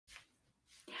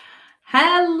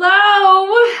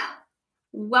Hello.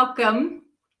 Welcome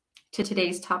to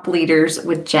today's Top Leaders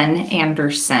with Jen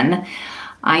Anderson.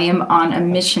 I am on a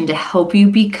mission to help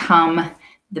you become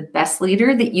the best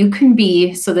leader that you can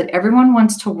be so that everyone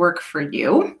wants to work for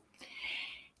you.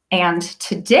 And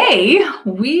today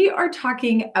we are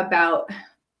talking about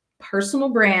personal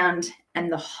brand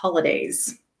and the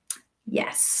holidays.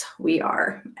 Yes, we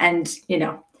are. And,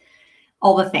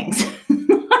 all the things.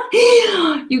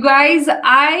 You guys,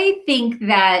 I think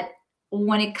that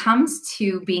when it comes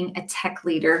to being a tech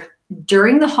leader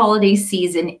during the holiday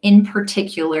season in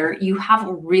particular, you have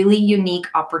a really unique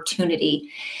opportunity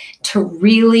to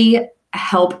really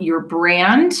help your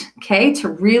brand, okay, to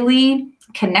really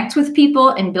connect with people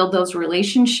and build those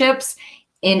relationships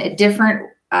in a different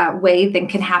way than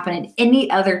can happen at any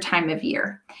other time of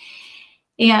year.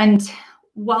 And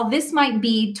while this might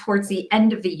be towards the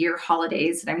end of the year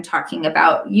holidays that I'm talking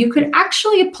about, you could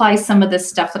actually apply some of the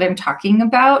stuff that I'm talking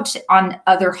about on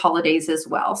other holidays as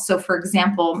well. So for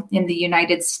example, in the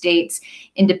United States,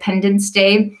 Independence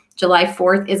Day, July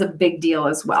 4th is a big deal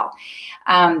as well.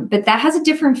 But that has a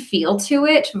different feel to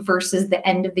it versus the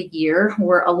end of the year,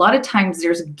 where a lot of times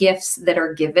there's gifts that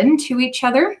are given to each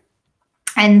other.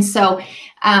 And so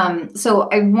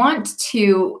I want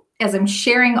to, as I'm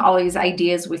sharing all these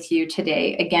ideas with you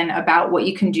today, again, about what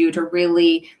you can do to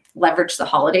really leverage the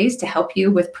holidays to help you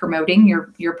with promoting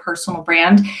your personal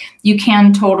brand, you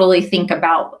can totally think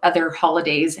about other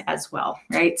holidays as well,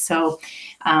 right? So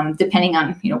depending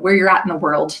on where you're at in the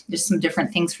world, there's some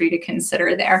different things for you to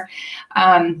consider there.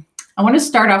 I want to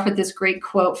start off with this great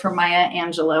quote from Maya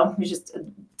Angelou, who's just a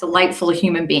delightful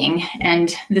human being.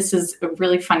 And this is a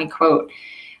really funny quote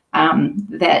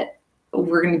that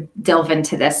we're going to delve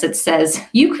into this. It says,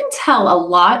 "You can tell a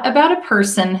lot about a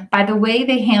person by the way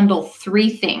they handle three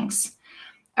things: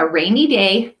 a rainy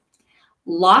day,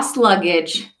 lost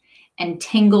luggage, and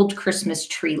tangled Christmas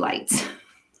tree lights."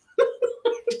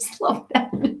 I just love that.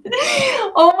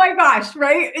 Oh my gosh,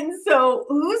 right? And so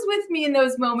who's with me in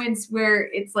those moments where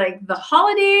it's like the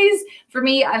holidays? For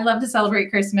me, I love to celebrate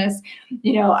Christmas.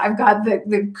 I've got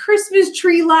the Christmas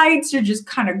tree lights are just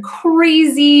kind of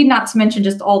crazy, not to mention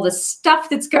just all the stuff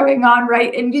that's going on,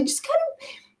 right? And it just kind of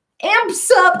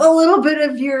amps up a little bit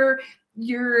of your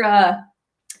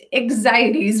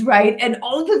anxieties, right? And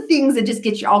all the things that just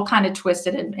get you all kind of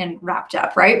twisted and wrapped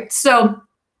up, right? So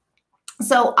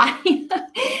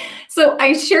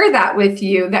I share that with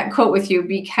you, that quote with you,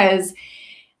 because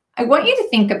I want you to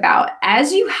think about,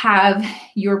 as you have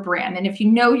your brand, and if you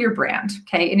know your brand,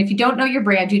 okay, and if you don't know your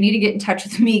brand, you need to get in touch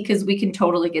with me because we can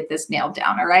totally get this nailed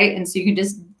down, all right? And so you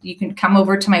can come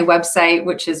over to my website,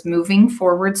 which is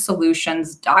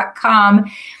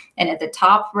movingforwardsolutions.com. And at the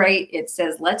top right, it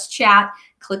says, let's chat.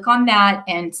 Click on that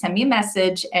and send me a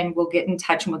message and we'll get in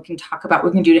touch and we can talk about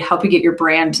what we can do to help you get your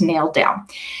brand nailed down.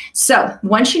 So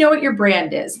once you know what your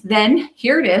brand is, then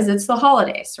here it is. It's the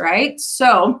holidays, right?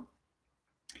 So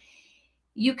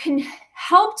you can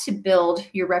help to build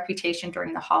your reputation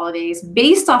during the holidays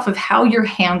based off of how you're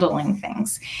handling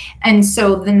things. And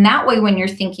so then that way, when you're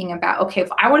thinking about, okay,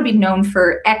 if I want to be known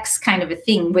for X kind of a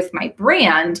thing with my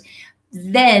brand,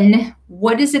 then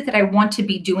what is it that I want to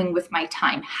be doing with my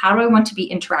time? How do I want to be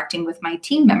interacting with my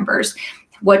team members?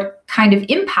 What kind of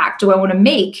impact do I want to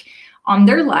make on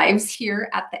their lives here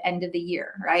at the end of the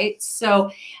year, right? So,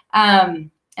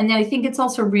 and then I think it's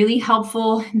also really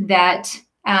helpful that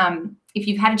if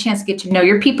you've had a chance to get to know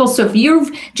your people. So if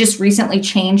you've just recently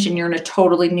changed and you're in a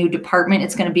totally new department,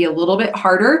 it's going to be a little bit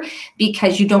harder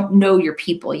because you don't know your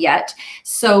people yet.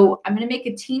 So I'm going to make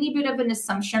a teeny bit of an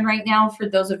assumption right now for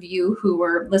those of you who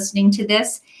are listening to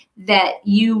this, that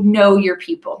you know your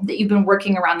people, that you've been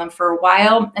working around them for a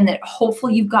while, and that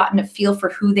hopefully you've gotten a feel for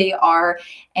who they are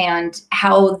and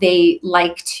how they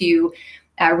like to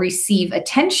receive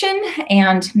attention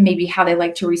and maybe how they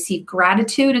like to receive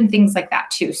gratitude and things like that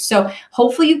too. So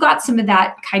hopefully you've got some of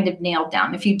that kind of nailed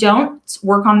down. If you don't,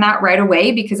 work on that right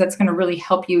away, because that's going to really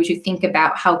help you as you think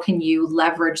about how can you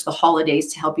leverage the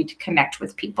holidays to help you to connect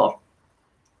with people.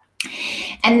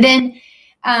 And then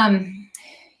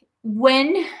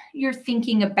when you're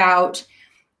thinking about,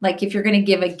 like, if you're going to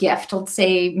give a gift, let's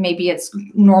say maybe it's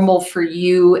normal for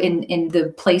you in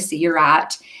the place that you're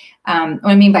at. What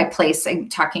I mean by place, I'm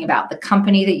talking about the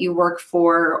company that you work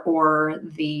for, or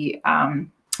the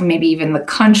maybe even the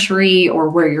country, or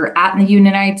where you're at in the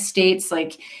United States.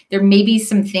 Like, there may be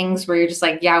some things where you're just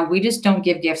like, yeah, we just don't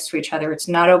give gifts to each other. It's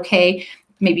not okay.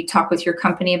 Maybe talk with your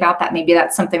company about that. Maybe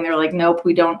that's something they're like, nope,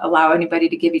 we don't allow anybody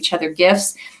to give each other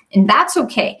gifts. And that's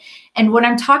okay. And when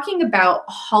I'm talking about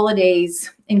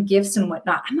holidays and gifts and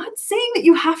whatnot. I'm not saying that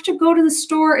you have to go to the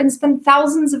store and spend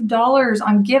thousands of dollars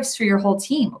on gifts for your whole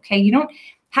team. Okay. You don't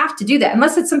have to do that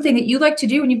unless it's something that you like to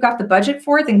do and you've got the budget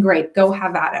for it, then great, go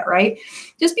have at it, right?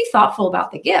 Just be thoughtful about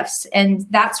the gifts. And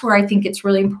that's where I think it's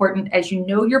really important as you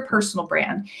know your personal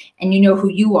brand and you know who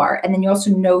you are, and then you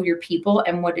also know your people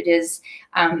and what it is,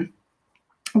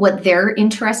 what they're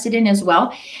interested in as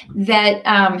well, that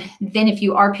then if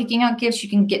you are picking out gifts, you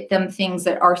can get them things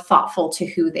that are thoughtful to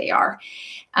who they are.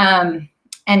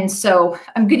 And so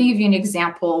I'm going to give you an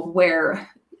example where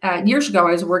years ago,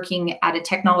 I was working at a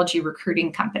technology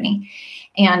recruiting company,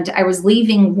 and I was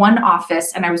leaving one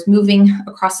office and I was moving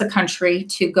across the country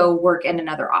to go work in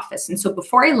another office. And so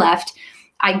before I left,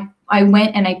 I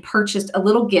went and I purchased a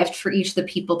little gift for each of the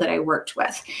people that I worked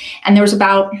with. And there was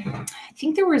about, I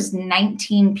think there was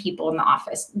 19 people in the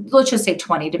office. Let's just say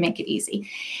 20 to make it easy.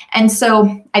 And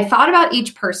so I thought about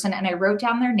each person and I wrote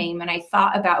down their name and I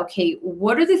thought about, okay,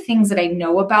 what are the things that I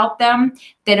know about them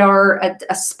that are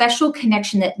a special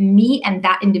connection that me and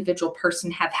that individual person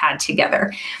have had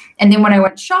together? And then when I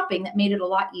went shopping, that made it a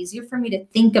lot easier for me to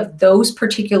think of those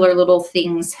particular little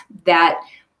things that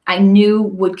I knew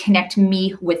would connect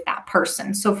me with that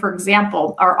person. So for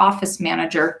example, our office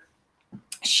manager,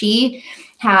 she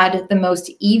had the most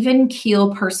even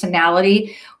keel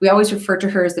personality. We always refer to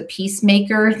her as the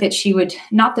peacemaker, that she would,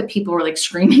 not that people were like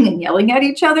screaming and yelling at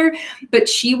each other, but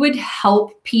she would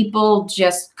help people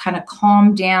just kind of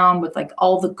calm down with like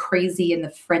all the crazy and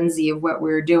the frenzy of what we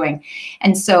were doing.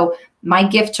 And so my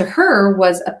gift to her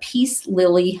was a peace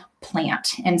lily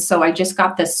plant. And so I just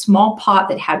got this small pot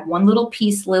that had one little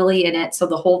peace lily in it. So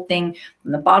the whole thing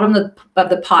from the bottom of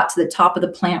the pot to the top of the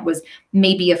plant was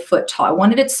maybe a foot tall. I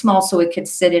wanted it small so it could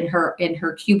sit in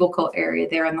her cubicle area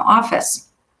there in the office.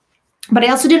 But I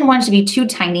also didn't want it to be too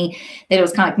tiny that it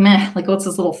was kind of like, meh, like what's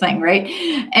this little thing, right?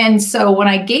 And so when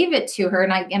I gave it to her,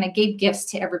 and I gave gifts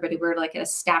to everybody, we were like at a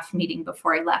staff meeting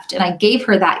before I left, and I gave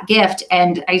her that gift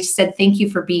and I said, thank you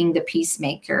for being the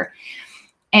peacemaker.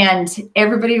 And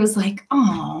everybody was like,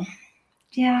 oh,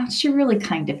 yeah, she really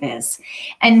kind of is.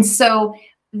 And so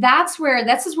this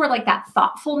is where like that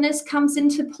thoughtfulness comes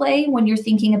into play when you're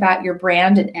thinking about your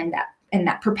brand and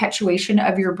that perpetuation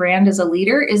of your brand as a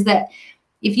leader, is that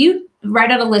if you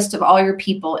write out a list of all your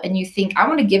people and you think, I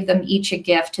want to give them each a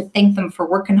gift to thank them for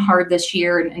working hard this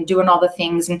year and doing all the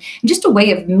things, and just a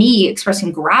way of me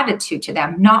expressing gratitude to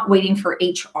them, not waiting for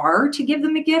HR to give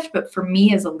them a gift, but for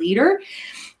me as a leader.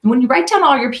 When you write down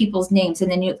all your people's names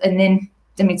and then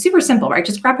I mean, super simple, right?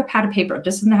 Just grab a pad of paper. It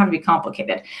just doesn't have to be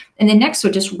complicated. And then next,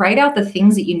 so just write out the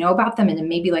things that you know about them and then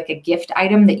maybe like a gift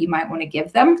item that you might want to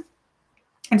give them.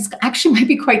 And it's actually might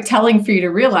be quite telling for you to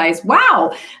realize,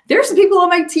 wow, there's some people on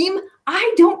my team,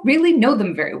 I don't really know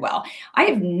them very well. I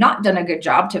have not done a good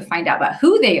job to find out about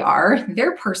who they are,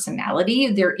 their personality,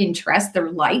 their interests, their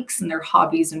likes, and their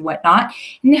hobbies and whatnot.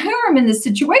 And now I'm in this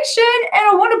situation and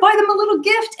I want to buy them a little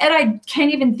gift and I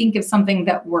can't even think of something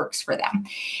that works for them.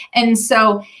 And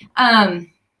so,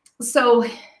 so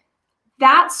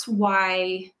that's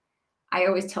why I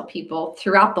always tell people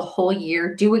throughout the whole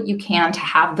year, do what you can to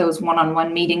have those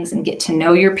one-on-one meetings and get to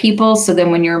know your people. So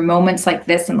then when your moments like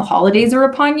this and the holidays are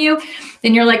upon you,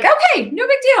 then you're like, okay, no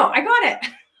big deal. I got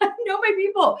it. I know my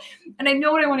people and I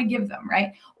know what I want to give them,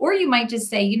 right? Or you might just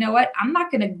say, you know what? I'm not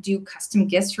going to do custom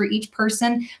gifts for each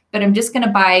person, but I'm just going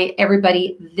to buy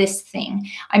everybody this thing.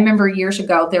 I remember years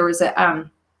ago, there was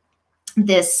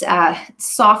this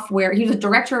software, he was a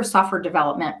director of software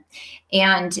development,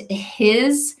 and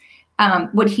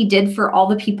what he did for all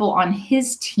the people on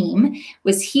his team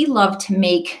was he loved to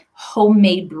make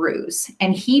homemade brews,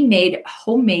 and he made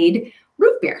homemade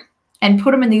root beer and put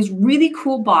them in these really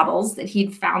cool bottles that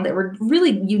he'd found that were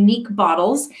really unique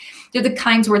bottles. They're the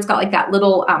kinds where it's got like that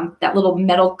little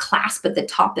metal clasp at the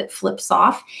top that flips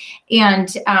off. And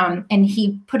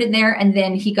he put it there, and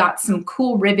then he got some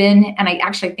cool ribbon. And I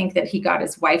actually think that he got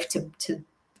his wife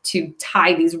to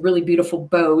tie these really beautiful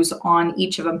bows on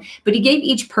each of them. But he gave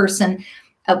each person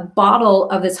a bottle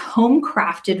of his home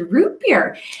crafted root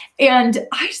beer. And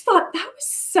I just thought that was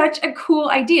such a cool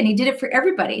idea. And he did it for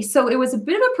everybody. So it was a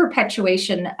bit of a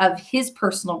perpetuation of his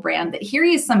personal brand, that here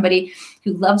he is somebody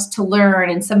who loves to learn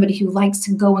and somebody who likes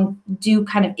to go and do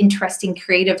kind of interesting,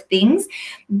 creative things.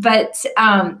 But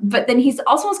then he's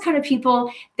also those kind of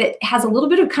people that has a little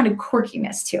bit of kind of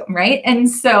quirkiness to him, right? And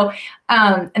so,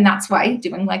 and that's why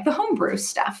doing like the homebrew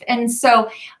stuff. And so,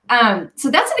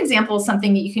 so that's an example of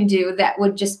something that you can do that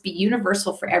would just be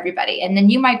universal for everybody. And then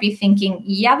you might be thinking,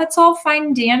 yeah, that's all fine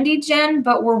and dandy, Jen,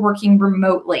 but we're working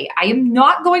remotely. I am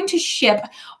not going to ship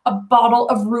a bottle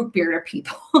of root beer to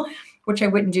people. which I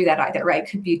wouldn't do that either, right? It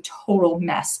could be a total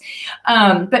mess.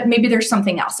 But maybe there's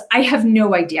something else. I have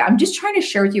no idea. I'm just trying to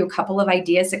share with you a couple of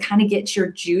ideas to kind of get your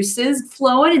juices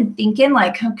flowing and thinking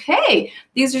like, okay,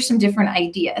 these are some different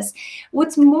ideas.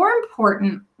 What's more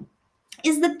important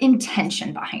is the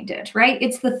intention behind it, right?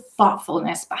 It's the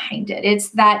thoughtfulness behind it. It's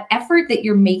that effort that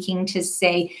you're making to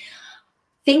say,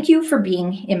 thank you for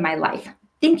being in my life.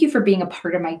 Thank you for being a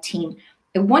part of my team.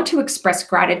 I want to express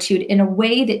gratitude in a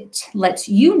way that lets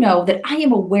you know that I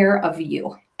am aware of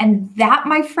you. And that,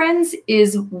 my friends,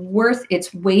 is worth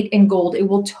its weight in gold. It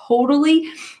will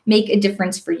totally make a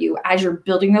difference for you as you're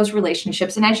building those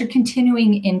relationships and as you're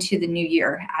continuing into the new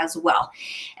year as well.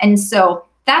 And so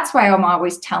that's why I'm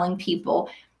always telling people,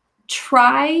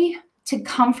 try to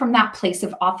come from that place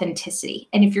of authenticity.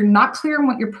 And if you're not clear on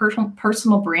what your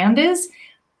personal brand is,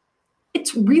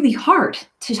 it's really hard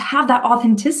to have that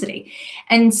authenticity.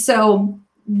 And so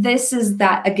this is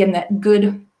that, again, that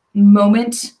good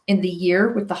moment in the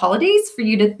year with the holidays for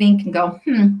you to think and go,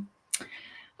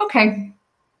 okay,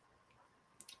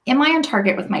 am I on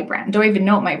target with my brand? Do I even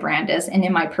know what my brand is? And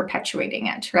am I perpetuating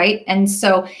it, right? And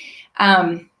so,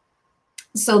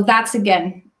 so that's,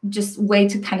 again, just a way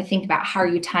to kind of think about how are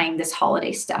you tying this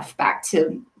holiday stuff back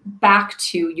to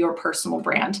your personal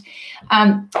brand.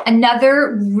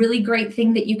 Another really great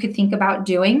thing that you could think about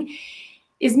doing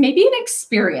is maybe an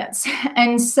experience.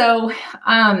 And so,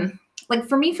 like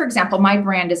for me, for example, my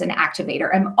brand is an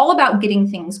activator. I'm all about getting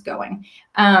things going.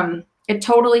 It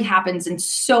totally happens in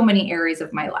so many areas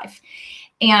of my life.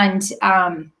 And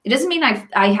it doesn't mean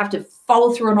I have to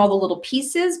follow through on all the little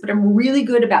pieces, but I'm really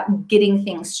good about getting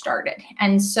things started.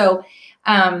 And so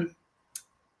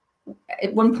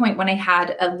at one point when I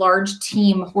had a large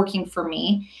team working for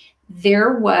me,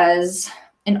 there was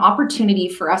an opportunity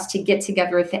for us to get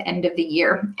together at the end of the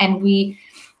year.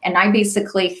 And I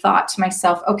basically thought to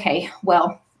myself, okay,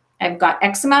 well, I've got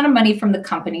X amount of money from the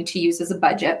company to use as a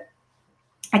budget.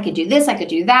 I could do this, I could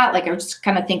do that. Like I was just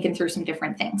kind of thinking through some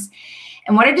different things.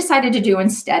 And what I decided to do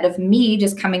instead of me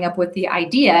just coming up with the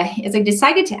idea is I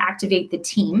decided to activate the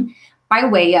team by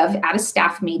way of, at a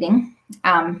staff meeting,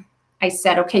 I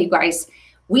said, okay, you guys,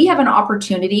 we have an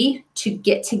opportunity to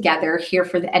get together here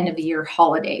for the end of the year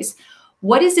holidays.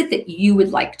 What is it that you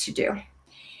would like to do?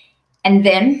 And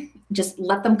then just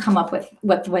let them come up with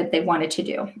what they wanted to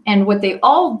do. And what they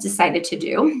all decided to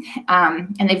do,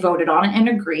 and they voted on it and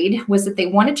agreed, was that they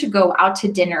wanted to go out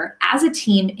to dinner as a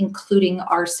team, including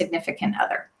our significant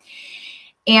other.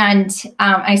 And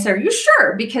I said, are you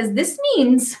sure? Because this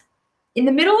means in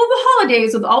the middle of the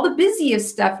holidays with all the busiest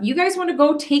stuff, you guys want to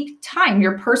go take time,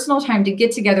 your personal time, to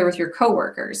get together with your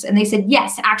coworkers. And they said,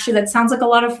 yes, actually, that sounds like a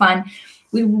lot of fun.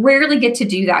 We rarely get to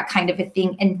do that kind of a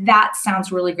thing. And that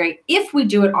sounds really great if we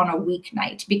do it on a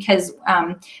weeknight, because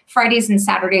Fridays and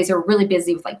Saturdays are really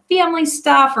busy with like family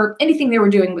stuff or anything they were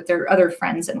doing with their other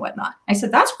friends and whatnot. I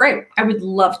said, that's great. I would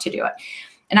love to do it.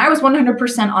 And I was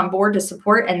 100% on board to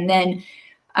support. And then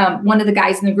one of the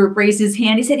guys in the group raised his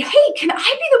hand. He said, hey, can I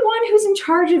be the one who's in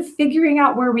charge of figuring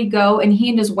out where we go? And he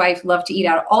and his wife love to eat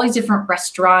out at all these different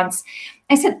restaurants.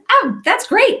 I said, oh, that's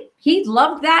great. He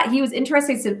loved that. He was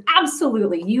interested. He said,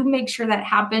 absolutely, you make sure that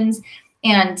happens.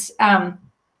 And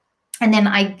then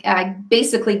I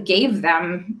basically gave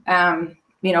them,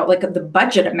 like the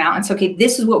budget amount. And so, okay,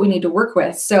 this is what we need to work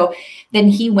with. So then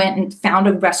he went and found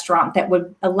a restaurant that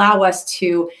would allow us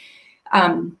to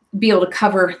be able to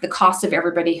cover the cost of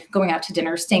everybody going out to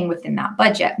dinner, staying within that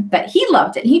budget. But he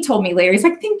loved it. And he told me later, he's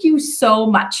like, thank you so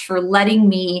much for letting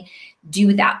me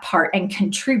do that part and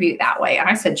contribute that way. And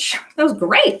I said, sure, that was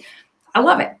great. I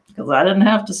love it because I didn't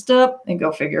have to stop and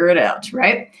go figure it out,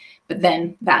 right? But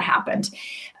then that happened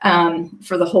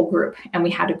for the whole group, and we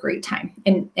had a great time,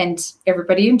 and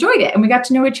everybody enjoyed it, and we got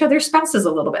to know each other's spouses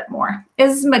a little bit more,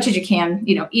 as much as you can,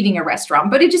 eating a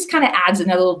restaurant. But it just kind of adds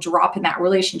another little drop in that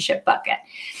relationship bucket.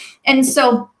 And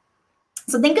so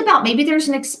think about, maybe there's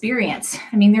an experience.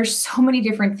 I mean, there's so many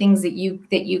different things that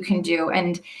you can do,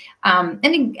 and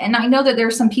I know that there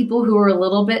are some people who are a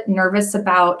little bit nervous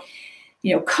about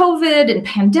COVID and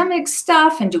pandemic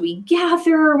stuff, and do we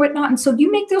gather or whatnot? And so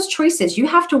you make those choices. You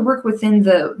have to work within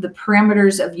the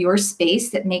parameters of your space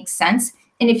that makes sense.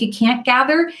 And if you can't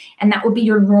gather, and that would be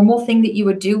your normal thing that you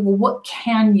would do, well, what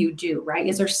can you do, right?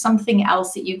 Is there something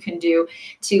else that you can do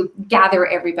to gather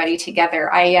everybody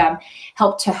together? I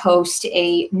helped to host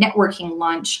a networking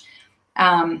lunch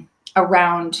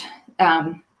around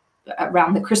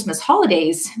the Christmas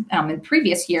holidays in the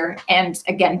previous year. And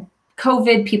again,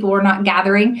 COVID, people were not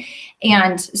gathering.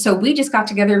 And so we just got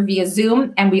together via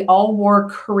Zoom, and we all wore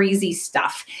crazy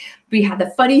stuff. We had the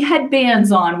funny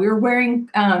headbands on. We were wearing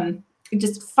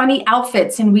just funny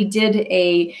outfits, and we did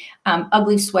a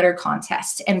ugly sweater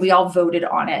contest, and we all voted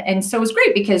on it. And so it was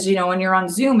great because, you know, when you're on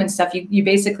Zoom and stuff, you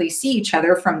basically see each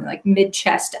other from like mid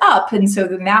chest up. And so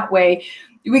then that way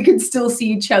we could still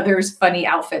see each other's funny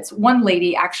outfits. One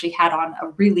lady actually had on a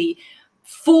really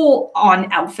full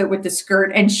on outfit with the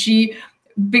skirt, and she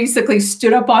basically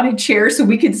stood up on a chair so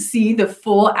we could see the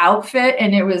full outfit.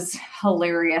 And it was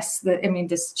hilarious. I mean,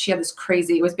 she had this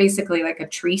crazy, it was basically like a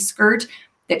tree skirt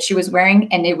that she was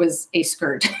wearing, and it was a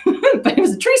skirt, but it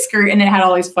was a tree skirt, and it had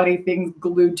all these funny things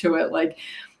glued to it, like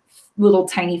little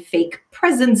tiny fake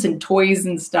presents and toys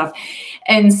and stuff.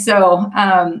 And so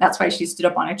that's why she stood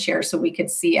up on a chair so we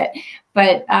could see it.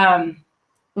 But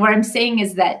what I'm saying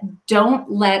is that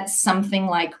don't let something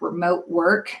like remote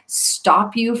work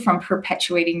stop you from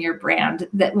perpetuating your brand.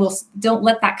 Don't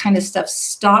let that kind of stuff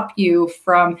stop you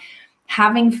from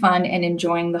having fun and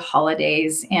enjoying the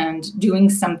holidays and doing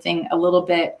something a little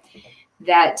bit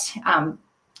that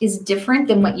is different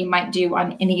than what you might do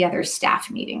on any other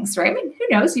staff meetings, right? I mean, who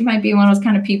knows? You might be one of those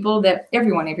kind of people that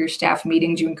every one of your staff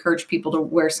meetings, you encourage people to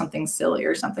wear something silly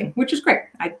or something, which is great.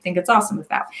 I think it's awesome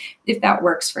if that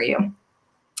works for you.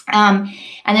 And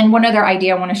then one other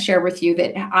idea I want to share with you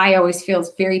that I always feel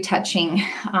is very touching.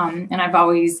 And I've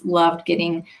always loved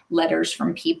getting letters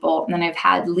from people. And then I've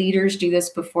had leaders do this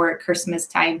before at Christmas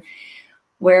time,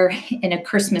 where in a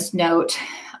Christmas note,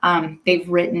 they've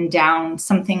written down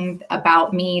something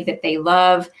about me that they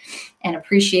love and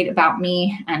appreciate about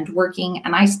me and working.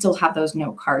 And I still have those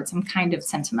note cards. I'm kind of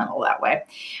sentimental that way.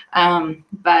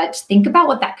 But think about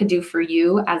what that could do for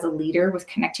you as a leader with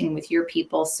connecting with your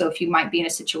people. So if you might be in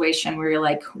a situation where you're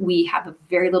like, we have a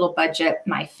very little budget,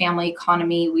 my family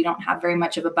economy, we don't have very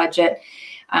much of a budget.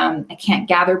 I can't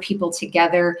gather people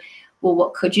together. Well,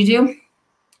 what could you do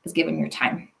is give them your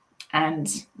time.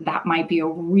 And that might be a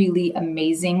really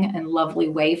amazing and lovely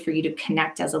way for you to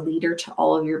connect as a leader to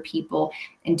all of your people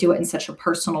and do it in such a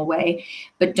personal way.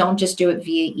 But don't just do it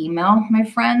via email, my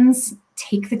friends.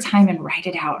 Take the time and write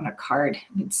it out on a card.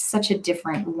 It's such a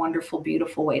different, wonderful,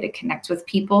 beautiful way to connect with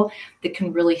people that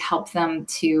can really help them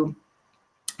to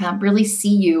really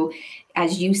see you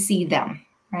as you see them.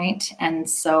 Right. And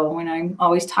so when I'm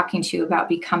always talking to you about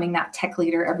becoming that tech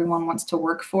leader everyone wants to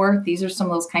work for, these are some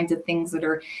of those kinds of things that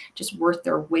are just worth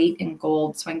their weight in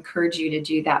gold. So I encourage you to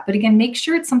do that. But again, make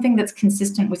sure it's something that's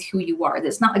consistent with who you are.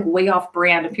 That's not like way off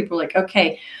brand and people are like,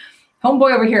 okay,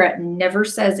 homeboy over here never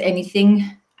says anything.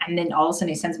 And then all of a sudden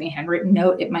he sends me a handwritten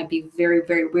note. It might be very,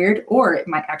 very weird, or it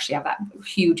might actually have that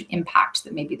huge impact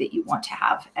that you want to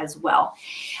have as well.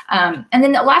 And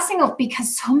then the last thing,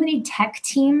 because so many tech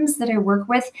teams that I work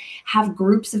with have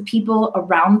groups of people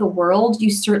around the world,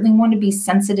 you certainly want to be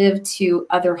sensitive to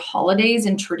other holidays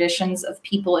and traditions of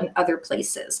people in other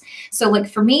places. So like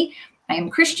for me, I am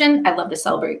Christian. I love to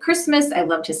celebrate Christmas. I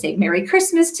love to say Merry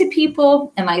Christmas to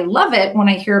people. And I love it when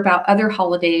I hear about other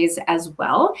holidays as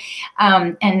well.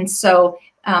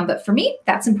 But for me,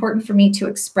 that's important for me to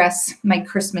express my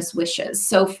Christmas wishes.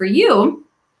 So for you,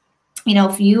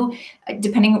 if you,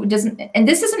 and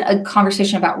this isn't a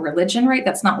conversation about religion, right?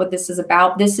 That's not what this is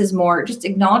about. This is more just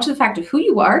acknowledge the fact of who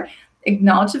you are,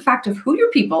 acknowledge the fact of who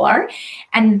your people are,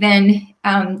 and then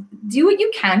do what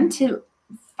you can to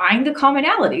find the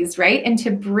commonalities, right? And to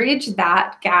bridge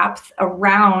that gap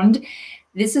around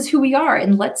this is who we are.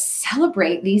 And let's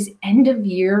celebrate these end of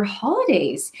year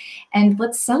holidays. And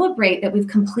let's celebrate that we've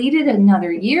completed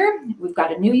another year. We've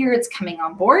got a new year. It's coming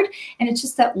on board. And it's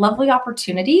just that lovely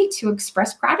opportunity to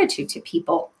express gratitude to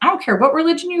people. I don't care what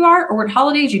religion you are or what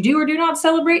holidays you do or do not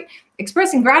celebrate.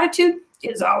 Expressing gratitude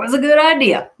is always a good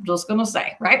idea. I'm just going to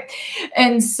say, right?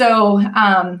 And so,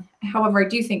 however, I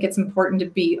do think it's important to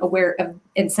be aware of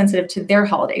and sensitive to their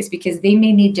holidays because they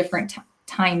may need different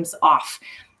times off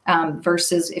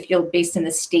versus if you're based in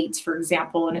the States, for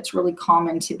example, and it's really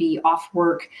common to be off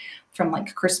work from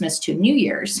like Christmas to New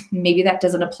Year's. Maybe that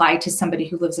doesn't apply to somebody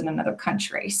who lives in another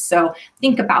country. So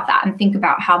think about that and think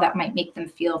about how that might make them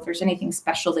feel if there's anything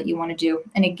special that you want to do.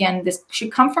 And again, this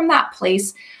should come from that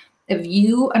place of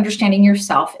you understanding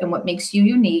yourself and what makes you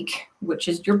unique, which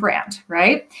is your brand,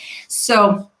 right?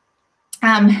 So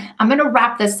I'm going to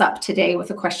wrap this up today with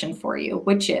a question for you,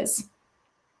 which is,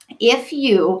 if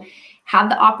you had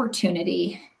the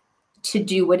opportunity to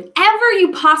do whatever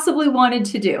you possibly wanted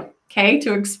to do, okay,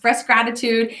 to express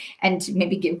gratitude and to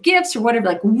maybe give gifts or whatever,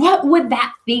 like what would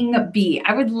that thing be?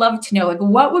 I would love to know, like,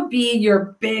 what would be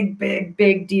your big, big,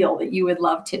 big deal that you would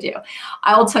love to do?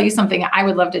 I will tell you something I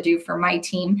would love to do for my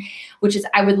team, which is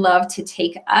I would love to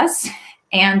take us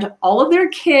and all of their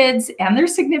kids and their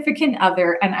significant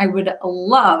other, and I would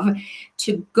love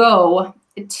to go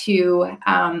to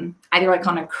either like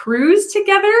on a cruise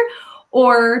together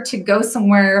or to go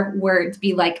somewhere where it'd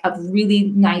be like a really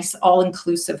nice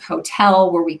all-inclusive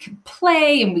hotel where we could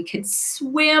play and we could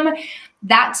swim.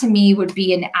 That to me would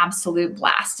be an absolute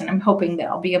blast. And I'm hoping that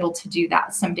I'll be able to do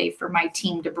that someday for my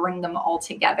team, to bring them all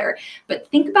together. But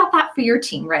think about that for your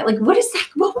team, right? Like, what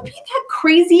would be that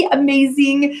crazy,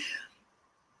 amazing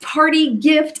party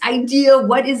gift idea?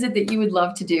 What is it that you would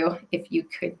love to do if you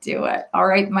could do it? All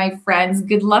right, my friends,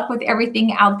 good luck with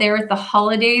everything out there at the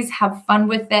holidays. Have fun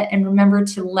with it. And remember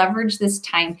to leverage this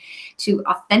time to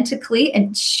authentically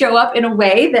and show up in a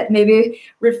way that maybe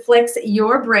reflects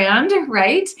your brand,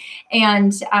 right?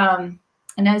 And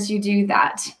as you do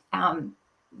that,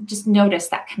 just notice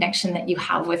that connection that you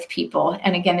have with people.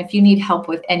 And again, if you need help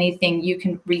with anything, you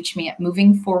can reach me at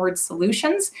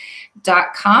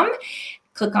movingforwardsolutions.com.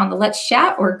 Click on the Let's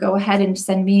Chat, or go ahead and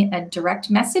send me a direct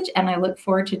message. And I look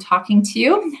forward to talking to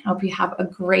you. I hope you have a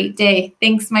great day.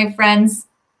 Thanks, my friends.